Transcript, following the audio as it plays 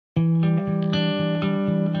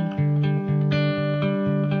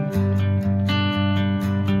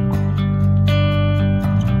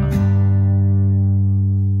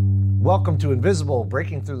Welcome to Invisible,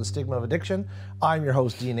 Breaking Through the Stigma of Addiction. I'm your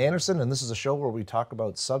host, Dean Anderson, and this is a show where we talk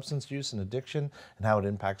about substance use and addiction and how it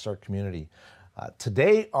impacts our community.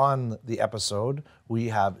 Today on the episode, we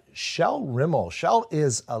have Chelly Rimell. Chelly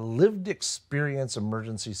is a lived experience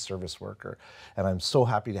emergency service worker, and I'm so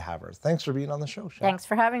happy to have her. Thanks for being on the show, Chelly. Thanks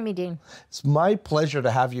for having me, Dean. It's my pleasure to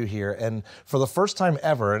have you here. And for the first time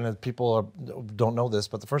ever, and people don't know this,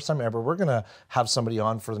 but the first time ever, we're going to have somebody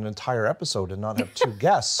on for an entire episode and not have two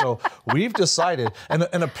guests. So we've decided, and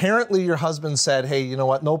apparently your husband said, hey, you know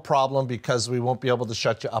what, no problem, because we won't be able to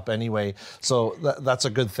shut you up anyway. So that's a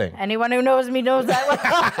good thing. Anyone who knows me knows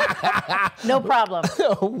that. No problem.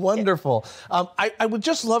 Wonderful. I would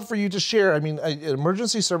just love for you to share, an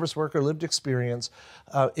emergency service worker, lived experience.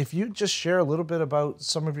 If you just share a little bit about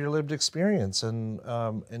some of your lived experience and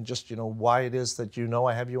just, why it is that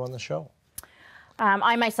I have you on the show.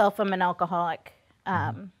 I myself am an alcoholic,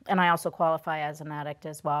 and I also qualify as an addict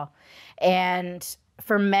as well. And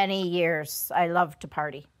for many years, I loved to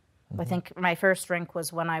party. I think my first drink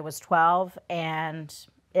was when I was 12, and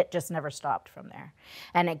it just never stopped from there.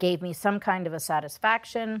 And it gave me some kind of a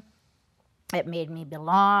satisfaction. It made me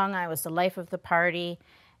belong. I was the life of the party.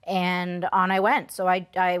 And on I went. So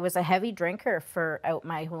I was a heavy drinker throughout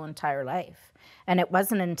my whole entire life. And it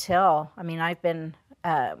wasn't until, I've been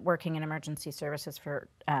working in emergency services for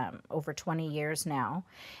over 20 years now.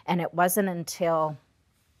 And it wasn't until,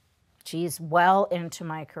 well into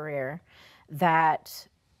my career that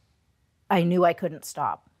I knew I couldn't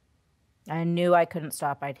stop. I knew I couldn't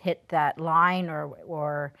stop. I'd hit that line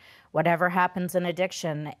or whatever happens in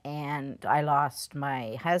addiction, and I lost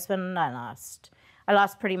my husband. I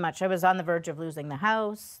lost pretty much. I was on the verge of losing the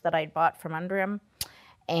house that I'd bought from under him,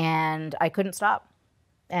 and I couldn't stop.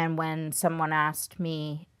 And when someone asked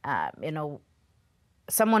me,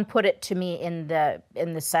 someone put it to me in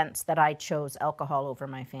the sense that I chose alcohol over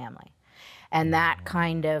my family, and that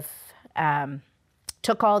kind of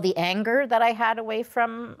took all the anger that I had away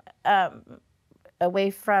from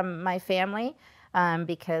my family,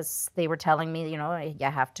 because they were telling me, you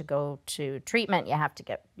have to go to treatment, you have to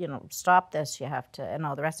get, stop this, you have to, and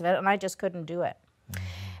all the rest of it, and I just couldn't do it.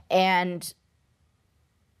 And,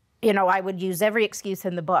 I would use every excuse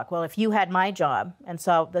in the book. Well, if you had my job and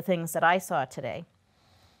saw the things that I saw today,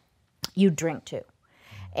 you'd drink too.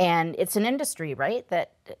 And it's an industry, right,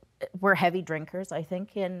 that we're heavy drinkers, I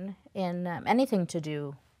think, in anything to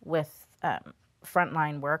do with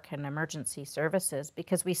frontline work and emergency services,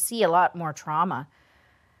 because we see a lot more trauma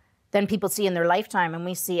than people see in their lifetime, and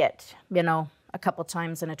we see it, a couple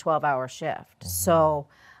times in a 12-hour shift. So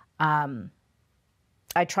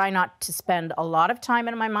I try not to spend a lot of time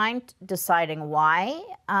in my mind deciding why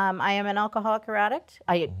I am an alcoholic or addict.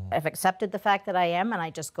 I've accepted the fact that I am, and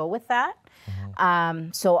I just go with that.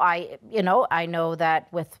 So I know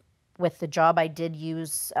that with the job, I did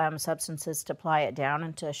use substances to ply it down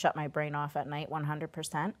and to shut my brain off at night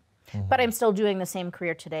 100%. But I'm still doing the same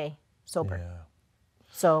career today, sober. Yeah.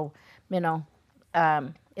 So,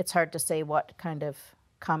 it's hard to say what kind of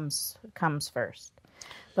comes first.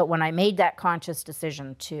 But when I made that conscious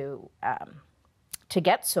decision to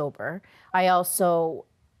get sober,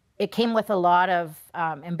 it came with a lot of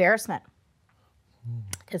embarrassment,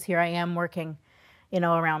 because here I am working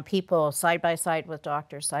around people, side by side with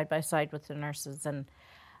doctors, side by side with the nurses, and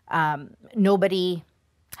nobody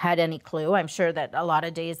had any clue. I'm sure that a lot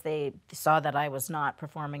of days they saw that I was not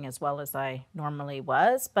performing as well as I normally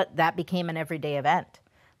was, but that became an everyday event.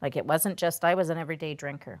 Like, it wasn't just I was an everyday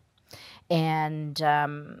drinker. And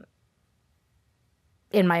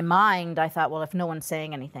in my mind, I thought, well, if no one's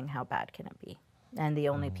saying anything, how bad can it be? And the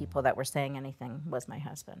only people that were saying anything was my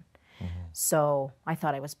husband. So I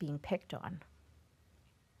thought I was being picked on.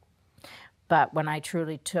 But when I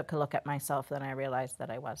truly took a look at myself, then I realized that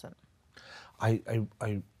I wasn't. I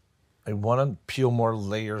want to peel more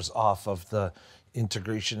layers off of the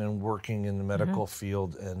integration and working in the medical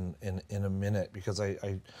field in a minute, because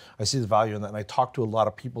I see the value in that, and I talk to a lot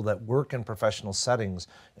of people that work in professional settings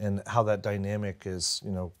and how that dynamic is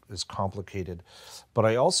complicated. But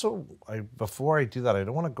before I do that, I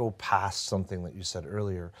don't want to go past something that you said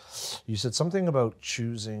earlier. You said something about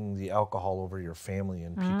choosing the alcohol over your family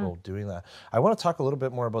and people doing that. I want to talk a little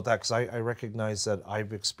bit more about that, because I recognize that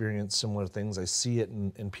I've experienced similar things. I see it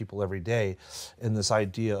in people every day, in this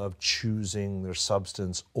idea of choosing their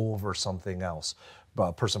substance over something else,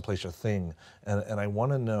 person, place, or thing. And I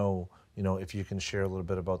want to know, if you can share a little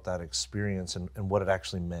bit about that experience and what it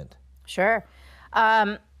actually meant. Sure.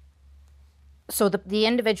 So the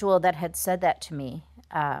individual that had said that to me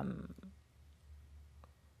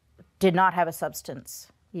did not have a substance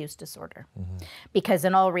use disorder. Because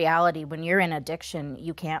in all reality, when you're in addiction,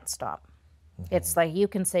 you can't stop. It's like you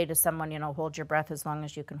can say to someone, hold your breath as long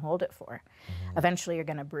as you can hold it for. Eventually you're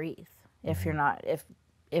going to breathe if you're not,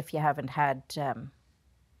 if you haven't had,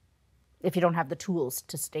 if you don't have the tools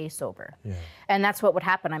to stay sober. Yeah. And that's what would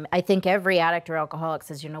happen. I think every addict or alcoholic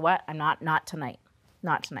says, you know what, I'm not tonight.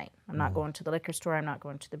 Not tonight. I'm not going to the liquor store. I'm not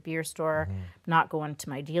going to the beer store. Not going to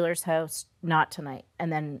my dealer's house. Not tonight.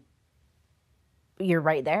 And then you're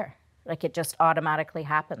right there. Like it just automatically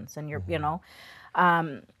happens. And you're,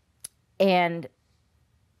 and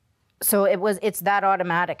so it's that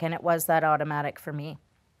automatic, and it was that automatic for me.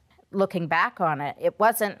 Looking back on it, it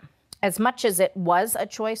wasn't as much as it was a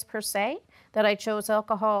choice per se that I chose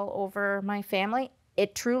alcohol over my family.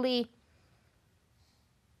 It truly,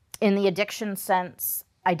 in the addiction sense,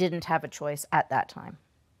 I didn't have a choice at that time,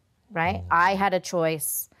 right? I had a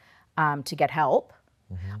choice to get help.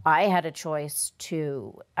 I had a choice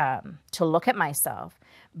to look at myself,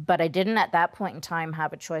 but I didn't at that point in time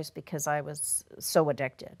have a choice because I was so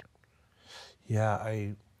addicted. Yeah,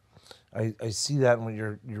 I see that, and what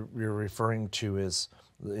you're referring to is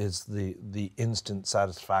the instant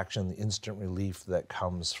satisfaction, the instant relief that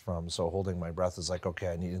comes from, so holding my breath is like, okay,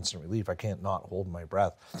 I need instant relief. I can't not hold my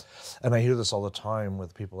breath. And I hear this all the time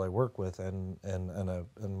with people I work with and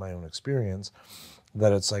in my own experience,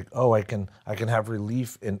 that it's like, oh, I can have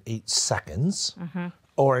relief in 8 seconds.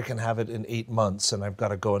 Or I can have it in 8 months, and I've got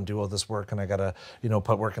to go and do all this work, and I got to,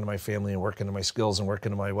 put work into my family and work into my skills and work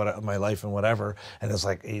into my life and whatever. And it's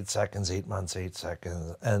like 8 seconds, 8 months, 8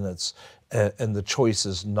 seconds, and the choice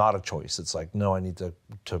is not a choice. It's like, no, I need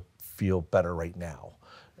to feel better right now,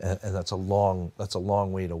 and that's a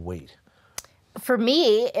long way to wait. For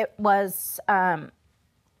me, it was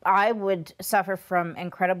I would suffer from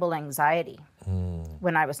incredible anxiety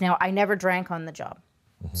when I was. Now, I never drank on the job.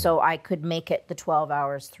 So I could make it the 12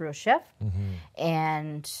 hours through a shift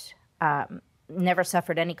and never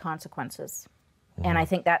suffered any consequences. And I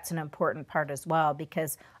think that's an important part as well,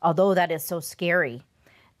 because although that is so scary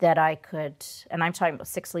that I could, and I'm talking about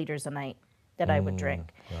 6 liters a night that I would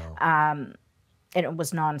drink, and it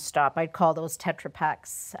was nonstop. I'd call those Tetra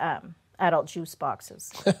Paks adult juice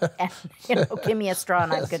boxes. And, give me a straw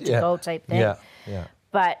and I'm good to go type thing. Yeah.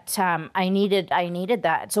 But I needed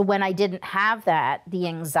that. So when I didn't have that, the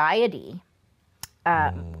anxiety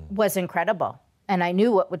was incredible. And I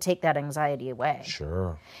knew what would take that anxiety away.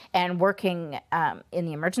 Sure. And working in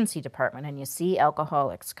the emergency department, and you see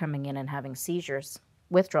alcoholics coming in and having seizures,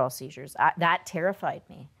 withdrawal seizures, that terrified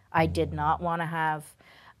me. I did not want to have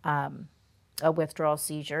a withdrawal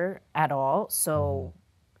seizure at all. So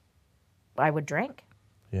I would drink.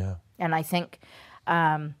 Yeah. And I think...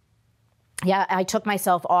 I took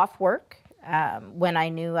myself off work when I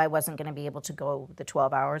knew I wasn't going to be able to go the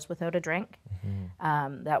 12 hours without a drink.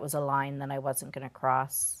 That was a line that I wasn't going to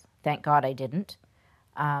cross. Thank God I didn't,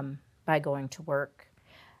 by going to work.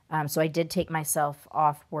 So I did take myself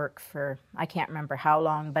off work for, I can't remember how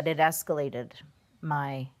long, but it escalated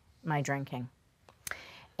my drinking.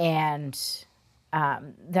 And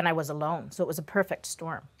then I was alone. So it was a perfect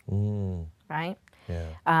storm, right? Yeah.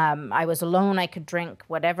 I was alone. I could drink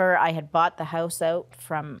whatever. I had bought the house out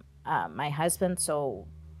from my husband, so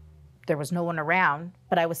there was no one around,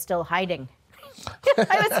 but I was still hiding.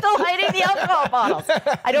 I was still hiding the alcohol bottles.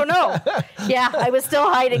 I don't know. Yeah, I was still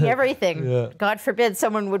hiding everything. Yeah. God forbid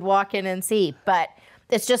someone would walk in and see. But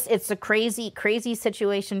it's a crazy, crazy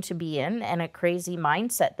situation to be in, and a crazy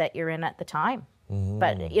mindset that you're in at the time.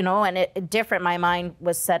 But, and it different. My mind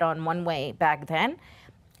was set on one way back then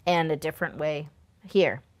and a different way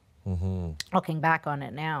here, looking back on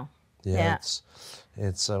it now. Yeah.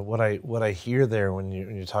 It's what I hear there when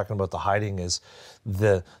you're talking about the hiding is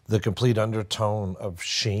the complete undertone of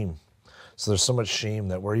shame. So there's so much shame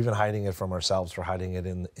that we're even hiding it from ourselves. We're hiding it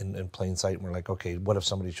in plain sight, and we're like, okay, what if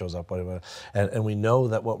somebody shows up? And we know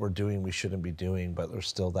that what we're doing we shouldn't be doing, but there's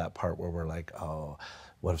still that part where we're like, oh,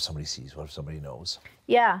 what if somebody sees? What if somebody knows?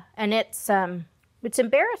 Yeah, and it's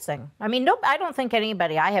embarrassing. I mean, I don't think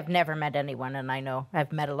anybody, I have never met anyone, and I know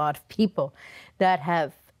I've met a lot of people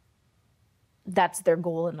that that's their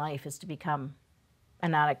goal in life, is to become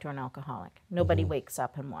an addict or an alcoholic. Nobody wakes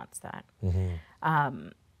up and wants that.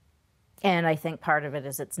 And I think part of it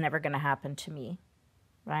is it's never going to happen to me,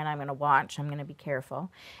 right? I'm going to watch, I'm going to be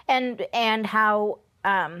careful. And how,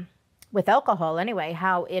 with alcohol anyway,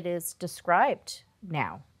 how it is described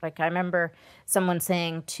now. Like I remember someone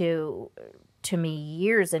saying to me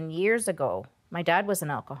years and years ago, my dad was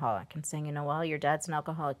an alcoholic, and saying, well, your dad's an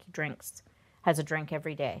alcoholic, he has a drink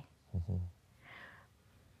every day.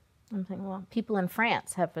 I'm thinking, well, people in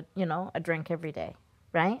France have a drink every day,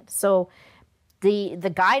 right? So the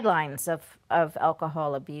guidelines of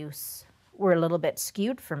alcohol abuse were a little bit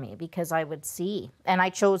skewed for me because I would see, and I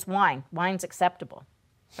chose wine. Wine's acceptable,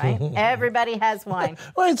 right? Everybody has wine.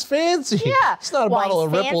 Well, it's fancy. Yeah. It's not a Wine's bottle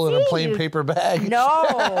of Ripple in a fancy. plain paper bag.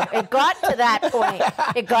 No, it got to that point.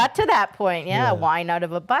 It got to that point. Yeah, wine out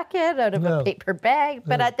of a bucket, out of a paper bag.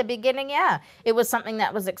 But at the beginning, yeah, it was something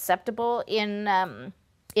that was acceptable in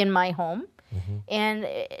my home. And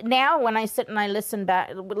now when I sit and I listen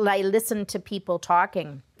to people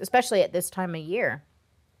talking, especially at this time of year,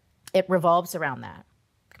 it revolves around that.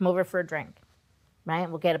 Come over for a drink, right?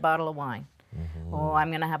 We'll get a bottle of wine. Oh, I'm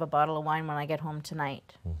going to have a bottle of wine when I get home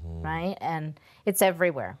tonight, right? And it's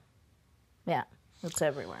everywhere. Yeah, it's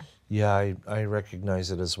everywhere. Yeah, I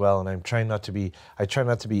recognize it as well, and I try not to be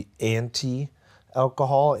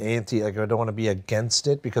anti-alcohol, like I don't want to be against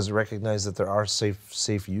it because I recognize that there are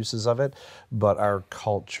safe uses of it, but our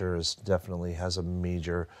culture definitely has a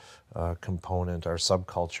major component. Our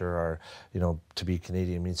subculture, to be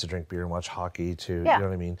Canadian means to drink beer and watch hockey. You know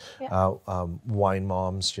what I mean? Yeah. Wine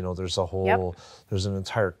moms. There's there's an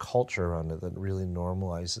entire culture around it that really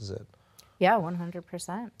normalizes it. Yeah,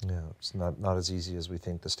 100%. Yeah, it's not as easy as we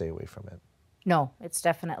think to stay away from it. No, it's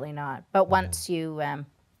definitely not. But once you,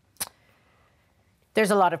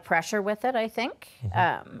 there's a lot of pressure with it, I think,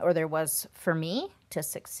 or there was for me to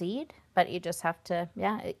succeed. But you just have to,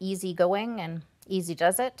 easy going and easy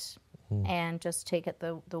does it, and just take it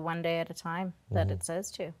the one day at a time that it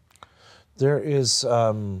says to. There is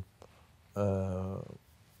some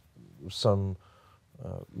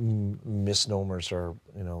misnomers or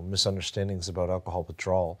misunderstandings about alcohol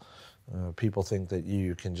withdrawal. People think that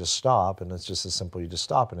you can just stop and it's just as simple, you just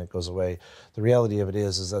stop and it goes away. The reality of it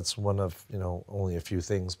is that's one of only a few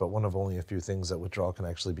things, but one of only a few things that withdrawal can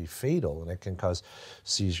actually be fatal, and it can cause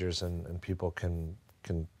seizures and people can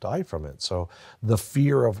die from it. So the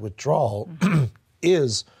fear of withdrawal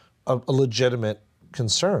is a legitimate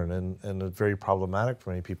concern and very problematic for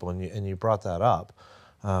many people, and you brought that up.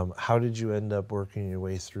 How did you end up working your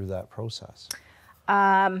way through that process?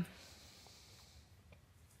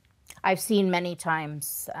 I've seen many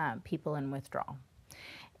times people in withdrawal,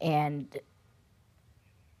 and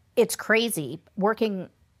it's crazy. Working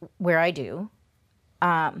where I do,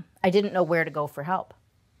 I didn't know where to go for help.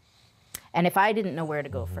 And if I didn't know where to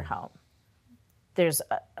go for help, there's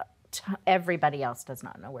everybody else does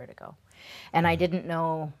not know where to go. And I didn't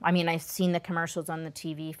know, I've seen the commercials on the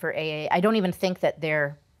TV for AA. I don't even think that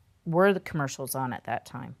there were the commercials on at that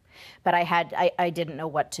time. But I didn't know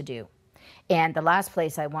what to do. And the last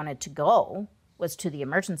place I wanted to go was to the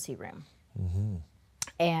emergency room.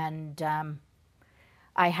 And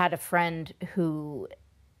I had a friend who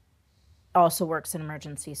also works in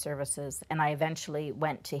emergency services, and I eventually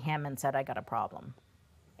went to him and said, I got a problem.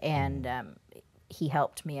 And he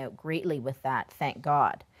helped me out greatly with that, thank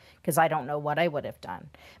God, because I don't know what I would have done.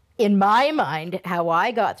 In my mind, how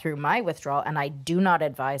I got through my withdrawal, and I do not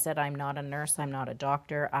advise it, I'm not a nurse, I'm not a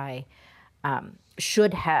doctor, I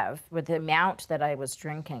should have, with the amount that I was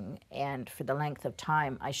drinking and for the length of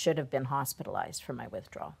time, I should have been hospitalized for my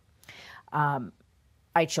withdrawal.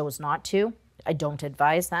 I chose not to. I don't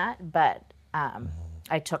advise that, but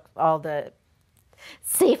I took all the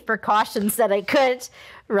safe precautions that I could,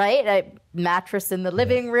 right? A mattress in the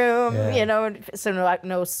living room, so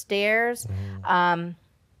no stairs. And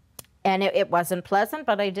it wasn't pleasant,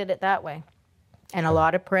 but I did it that way. And a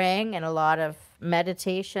lot of praying and a lot of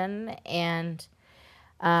meditation. And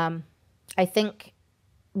I think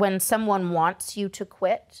when someone wants you to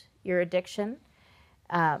quit your addiction,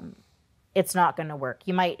 it's not going to work.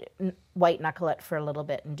 You might white knuckle it for a little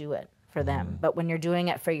bit and do it for them. But when you're doing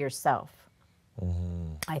it for yourself,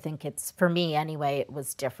 I think for me anyway, it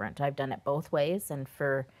was different. I've done it both ways. And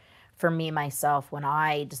for me, myself, when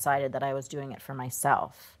I decided that I was doing it for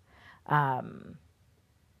myself,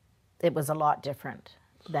 it was a lot different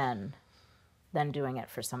than doing it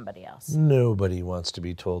for somebody else. Nobody wants to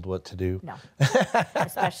be told what to do. No,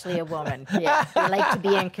 especially a woman. Yeah, we like to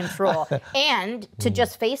be in control. And to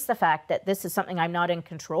just face the fact that this is something I'm not in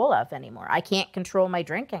control of anymore. I can't control my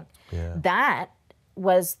drinking. Yeah. That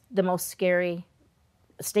was the most scary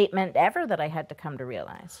statement ever that I had to come to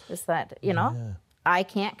realize, is that, I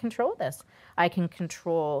can't control this. I can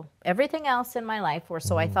control everything else in my life, or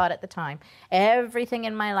so I thought at the time. Everything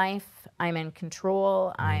in my life, I'm in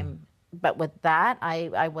control. But with that,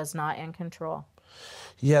 I was not in control.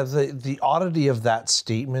 Yeah, the oddity of that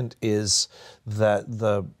statement is that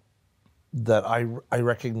I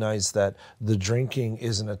recognize that the drinking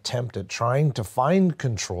is an attempt at trying to find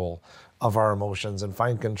control of our emotions and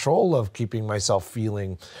find control of keeping myself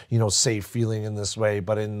feeling, safe, feeling in this way.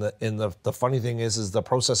 But the funny thing is the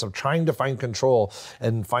process of trying to find control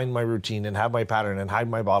and find my routine and have my pattern and hide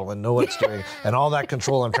my bottle and know what it's doing and all that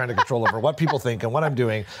control I'm trying to control over what people think and what I'm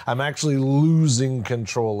doing, I'm actually losing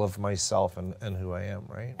control of myself and who I am,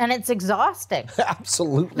 right? And it's exhausting.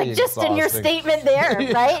 Absolutely like just in your statement there,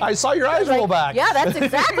 right? I saw your eyes roll back. Yeah, that's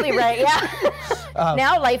exactly right. Yeah.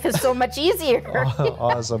 Now life is so much easier.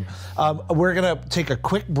 Awesome. We're going to take a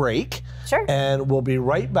quick break. Sure. And we'll be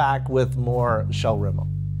right back with more Chelly Rimell.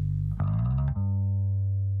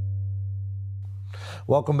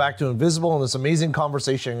 Welcome back to Invisible and this amazing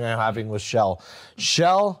conversation I'm having with Chelly.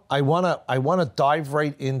 Chelly, I wanna dive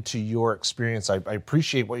right into your experience. I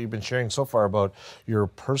appreciate what you've been sharing so far about your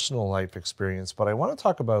personal life experience, but I want to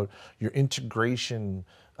talk about your integration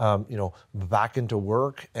back into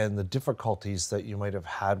work and the difficulties that you might have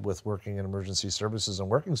had with working in emergency services and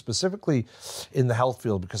working specifically in the health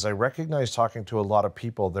field, because I recognize talking to a lot of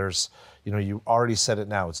people, there's, you already said it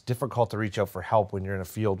now, it's difficult to reach out for help when you're in a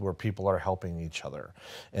field where people are helping each other.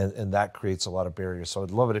 And that creates a lot of barriers. So I'd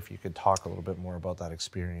love it if you could talk a little bit more about that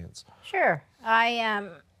experience. Sure. I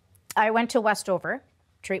went to Westover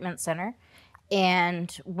Treatment Center, and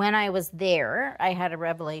when I was there, I had a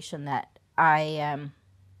revelation that I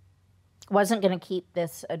wasn't going to keep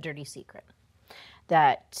this a dirty secret.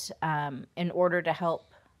 That in order to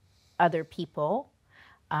help other people,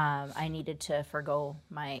 I needed to forgo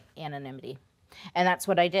my anonymity. And that's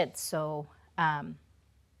what I did. So, and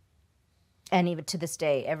even to this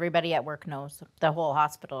day, everybody at work knows, the whole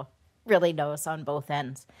hospital really knows on both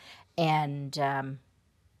ends. And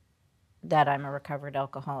that I'm a recovered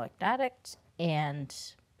alcoholic addict. And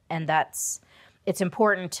it's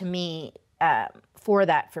important to me for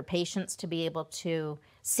patients to be able to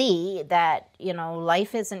see that,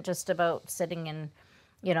 life isn't just about sitting in,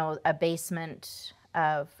 a basement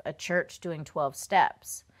of a church doing 12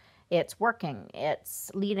 steps. It's working,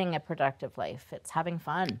 it's leading a productive life, it's having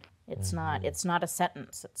fun. It's not a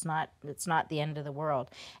sentence. It's not the end of the world.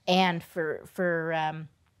 And for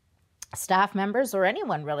staff members or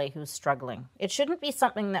anyone really who's struggling, it shouldn't be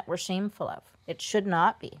something that we're shameful of. It should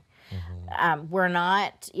not be. We're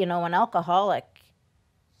not, an alcoholic.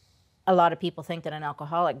 A lot of people think that an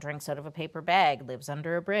alcoholic drinks out of a paper bag, lives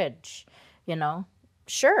under a bridge,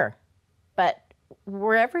 Sure, but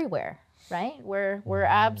we're everywhere, right? We're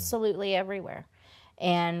absolutely everywhere.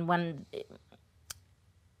 And when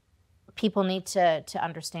people need to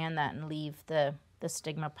understand that and leave the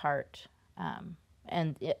stigma part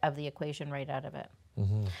of the equation right out of it.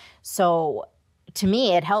 So to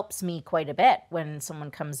me, it helps me quite a bit when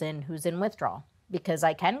someone comes in who's in withdrawal, because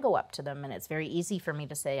I can go up to them and it's very easy for me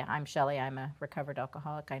to say, I'm Chelly, I'm a recovered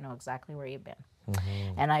alcoholic. I know exactly where you've been.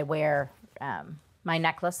 And I wear my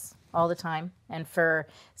necklace all the time. And for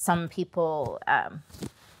some people,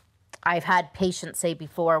 I've had patients say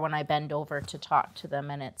before when I bend over to talk to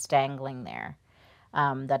them and it's dangling there,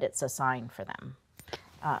 that it's a sign for them.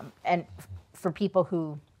 And for people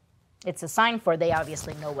who it's a sign for, they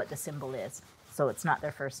obviously know what the symbol is. So it's not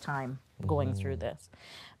their first time going through this.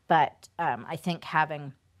 But I think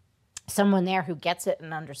having someone there who gets it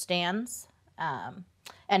and understands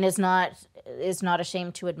and is not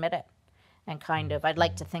ashamed to admit it. And kind of, I'd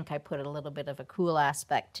like to think I put a little bit of a cool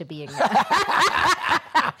aspect to being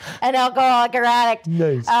an alcoholic or addict.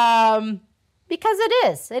 Nice. Because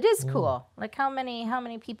it is cool. Like how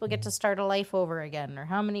many people get to start a life over again, or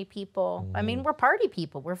how many people, I mean, we're party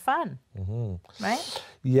people, we're fun, right?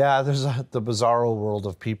 Yeah, there's the bizarro world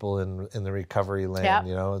of people in the recovery land,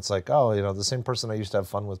 it's like, the same person I used to have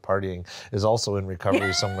fun with partying is also in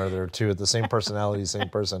recovery somewhere there too, the same personality, same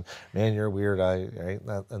person. Man, you're weird, right?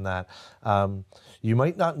 That. You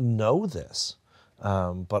might not know this,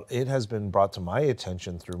 but it has been brought to my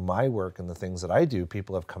attention through my work and the things that I do.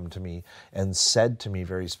 People have come to me and said to me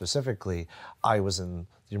very specifically, I was in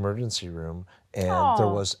the emergency room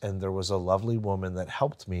and there was a lovely woman that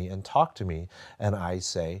helped me and talked to me. And I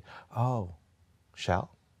say, oh, Chelly?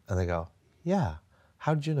 And they go, yeah,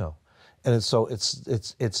 how'd you know? And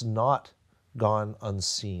it's not gone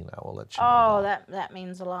unseen, I will let you know. Oh, that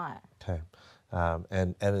means a lot. Okay.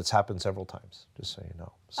 And it's happened several times, just so you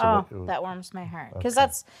know. So that warms my heart, because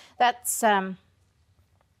that's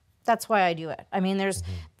why I do it. I mean, there's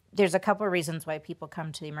a couple of reasons why people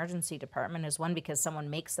come to the emergency department. Is one, because someone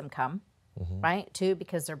makes them come, right? Two,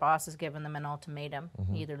 because their boss has given them an ultimatum: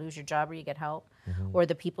 you either lose your job or you get help, or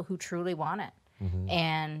the people who truly want it.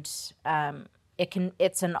 And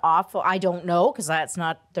it's an awful. I don't know, because that's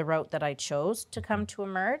not the route that I chose to come to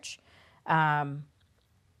Emerge.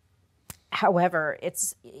 However,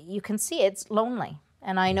 you can see it's lonely.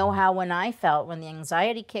 And I know how when I felt, when the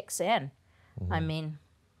anxiety kicks in, I mean,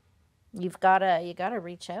 you gotta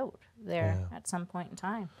reach out there at some point in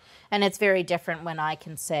time. And it's very different when I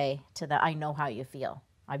can say to I know how you feel.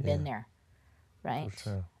 I've been there, right?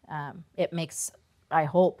 For sure. It makes, I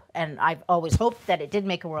hope, and I've always hoped that it did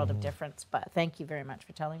make a world of difference, but thank you very much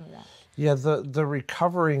for telling me that. Yeah, the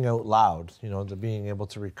recovering out loud, the being able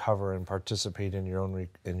to recover and participate in your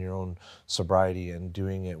own sobriety and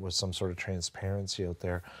doing it with some sort of transparency out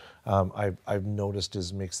there, I've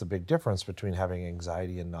noticed makes the big difference between having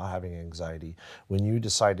anxiety and not having anxiety. When you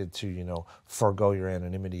decided to forego your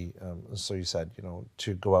anonymity, so you said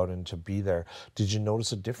to go out and to be there, did you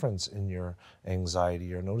notice a difference in your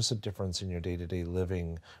anxiety or notice a difference in your day-to-day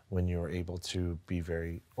living when you were able to be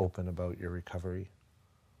very open about your recovery?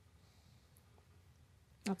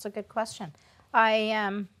 That's a good question.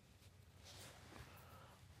 I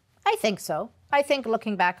think so. I think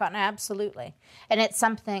looking back on it, absolutely. And it's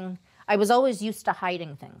something, I was always used to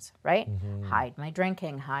hiding things, right? Hide my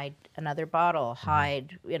drinking, hide another bottle,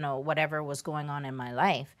 hide, whatever was going on in my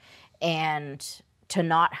life. And to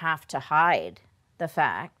not have to hide the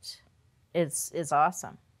fact is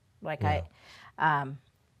awesome. Like I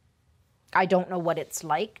don't know what it's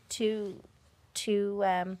like to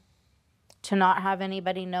not have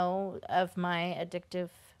anybody know of my addictive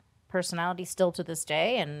personality still to this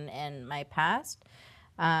day and my past.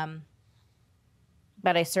 But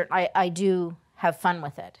I do have fun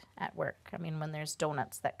with it at work. I mean, when there's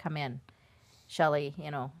donuts that come in, Chelly,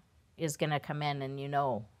 is going to come in and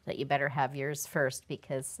that you better have yours first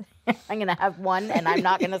because I'm going to have one and I'm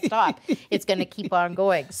not going to stop. It's going to keep on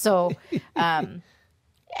going. So, and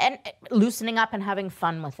loosening up and having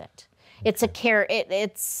fun with it. It's a care.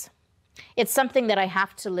 It's something that I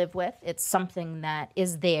have to live with. It's something that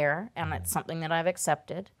is there, and it's something that I've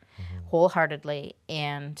accepted wholeheartedly.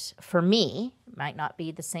 And for me, it might not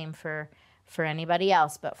be the same for anybody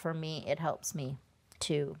else, but for me, it helps me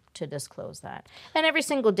to disclose that. And every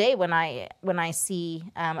single day when I see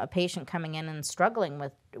a patient coming in and struggling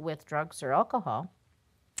with drugs or alcohol,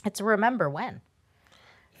 it's a remember when.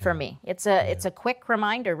 For me, it's a quick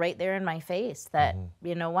reminder right there in my face that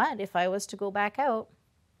you know what, if I was to go back out,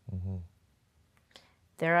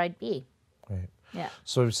 there I'd be. Right. Yeah.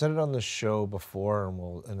 So we've said it on the show before,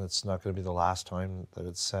 and it's not going to be the last time that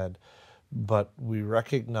it's said, but we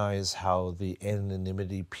recognize how the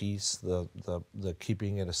anonymity piece, the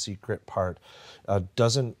keeping it a secret part,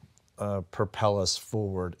 doesn't propel us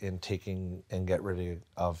forward in taking and get rid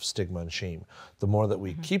of stigma and shame. The more that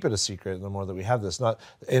we keep it a secret, the more that we have this. Not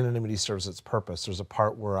anonymity serves its purpose. There's a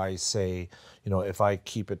part where I say, if I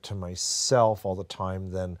keep it to myself all the time,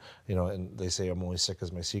 then and they say I'm only sick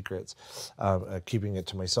as my secrets. Keeping it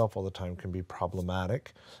to myself all the time can be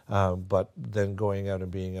problematic. But then going out and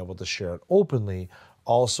being able to share it openly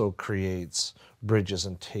also creates bridges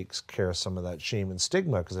and takes care of some of that shame and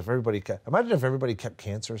stigma. Because imagine if everybody kept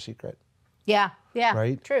cancer a secret. Yeah,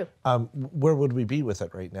 right? True. Where would we be with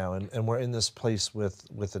it right now? And we're in this place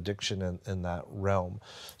with addiction in that realm.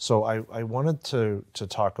 So I wanted to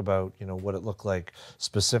talk about, what it looked like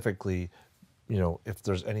specifically, if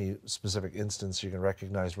there's any specific instance you can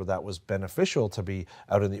recognize where that was beneficial to be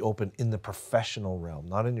out in the open in the professional realm,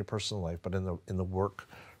 not in your personal life, but in the work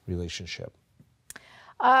relationship.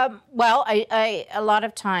 Well, I a lot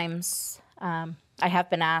of times I have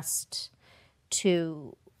been asked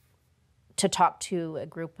to talk to a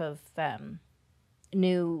group of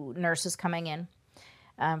new nurses coming in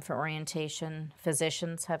for orientation.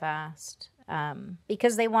 Physicians have asked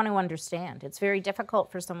because they want to understand. It's very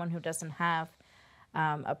difficult for someone who doesn't have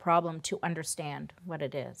a problem to understand what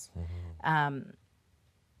it is.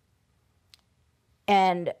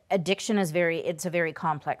 And addiction is it's a very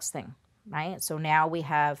complex thing. Right? So now we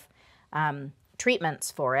have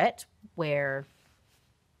treatments for it where,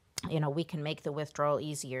 we can make the withdrawal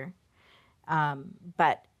easier,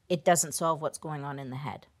 but it doesn't solve what's going on in the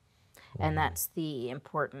head. And that's the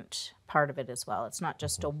important part of it as well. It's not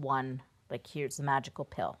just a one, like here's the magical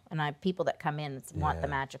pill. And I have people that come in and want the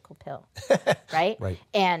magical pill, right? Right.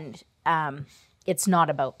 And it's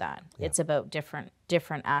not about that. Yeah. It's about different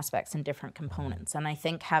aspects and different components. And I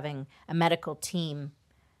think having a medical team,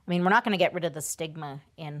 we're not going to get rid of the stigma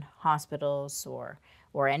in hospitals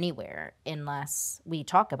or anywhere unless we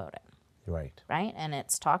talk about it. Right. Right? And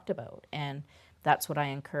it's talked about. And that's what I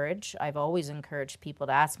encourage. I've always encouraged people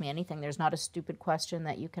to ask me anything. There's not a stupid question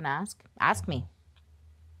that you can ask. Ask me.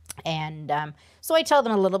 And so I tell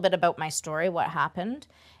them a little bit about my story, what happened,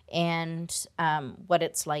 and what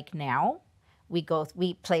it's like now. We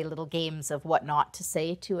play little games of what not to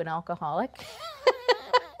say to an alcoholic.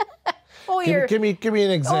 Oh, give me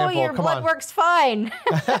an example. your Come blood on. works fine.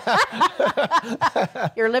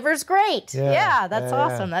 Your liver's great. Yeah, that's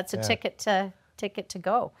awesome. That's a ticket to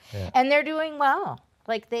go. Yeah. And they're doing well.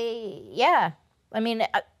 Like I mean,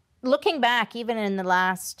 looking back, even in the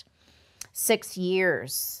last 6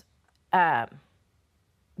 years, the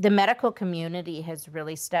medical community has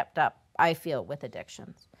really stepped up, I feel, with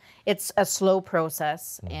addictions. It's a slow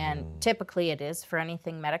process, and typically it is for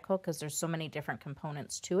anything medical because there's so many different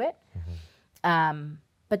components to it.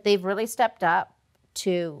 But they've really stepped up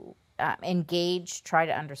to engage, try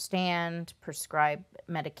to understand, prescribe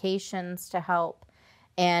medications to help,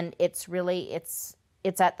 and it's really it's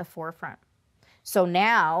at the forefront. So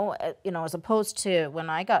now, as opposed to when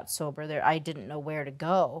I got sober, I didn't know where to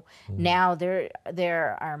go. Now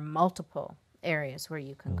there are multiple areas where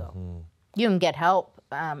you can go. You can get help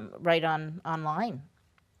right online.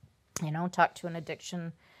 Talk to an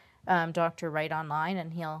addiction doctor right online,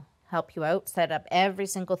 and he'll help you out, set up every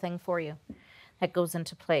single thing for you that goes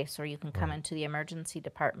into place. Or you can come into the emergency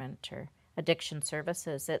department or addiction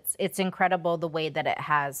services. It's incredible the way that it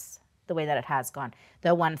has gone.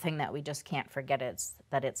 The one thing that we just can't forget is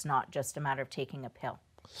that it's not just a matter of taking a pill.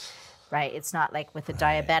 Right? It's not like with a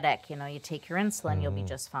diabetic, you take your insulin, you'll be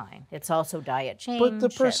just fine. It's also diet change. But the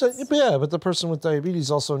person with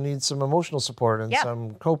diabetes also needs some emotional support and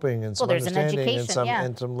some coping and some understanding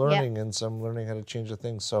and some learning and some learning how to change the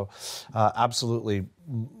things. So absolutely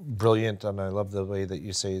brilliant. And I love the way that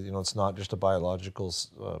you say, it's not just a biological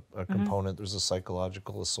component. There's a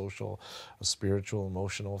psychological, a social, a spiritual,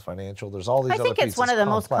 emotional, financial. There's all these other pieces. I think it's one of the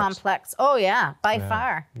most complex. Oh, yeah, by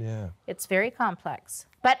far. Yeah. It's very complex.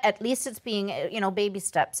 But at least it's being, baby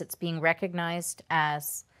steps. It's being recognized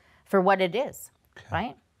for what it is,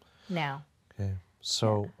 right? Now. Okay.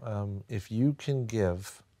 So if you can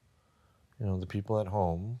give, the people at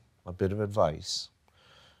home a bit of advice,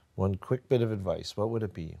 one quick bit of advice, what would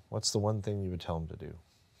it be? What's the one thing you would tell them to do?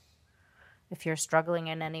 If you're struggling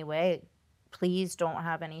in any way, please don't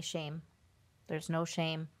have any shame. There's no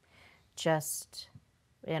shame. Just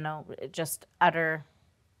utter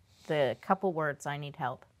the couple words, I need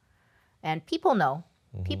help. And people know.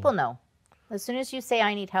 People know. As soon as you say,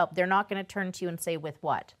 I need help, they're not going to turn to you and say, with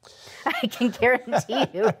what? I can guarantee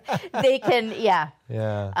you. They can, Yeah.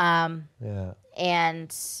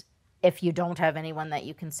 And if you don't have anyone that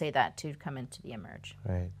you can say that to, come into the Emerge.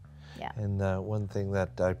 Right. Yeah. And one thing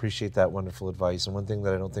that I appreciate that wonderful advice, and one thing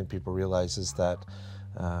that I don't think people realize is that,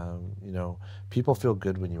 people feel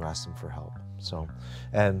good when you ask them for help. So,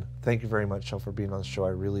 and thank you very much, Chel, for being on the show. I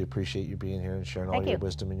really appreciate you being here and sharing all your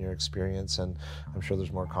wisdom and your experience, and I'm sure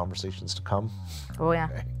there's more conversations to come. Oh, yeah.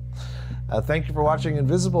 Okay. Thank you for watching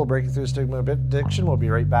Invisible, Breaking Through Stigma of Addiction. We'll be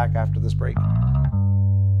right back after this break.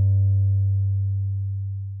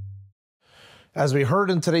 As we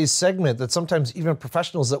heard in today's segment, that sometimes even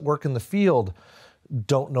professionals that work in the field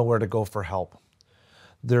don't know where to go for help.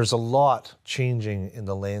 There's a lot changing in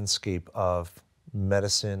the landscape of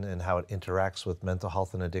medicine and how it interacts with mental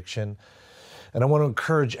health and addiction. And I want to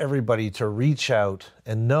encourage everybody to reach out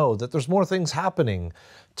and know that there's more things happening,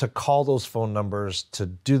 to call those phone numbers, to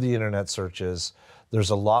do the internet searches. There's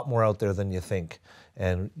a lot more out there than you think,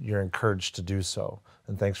 and you're encouraged to do so.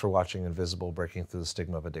 And thanks for watching Invisible, Breaking Through the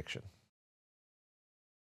Stigma of Addiction.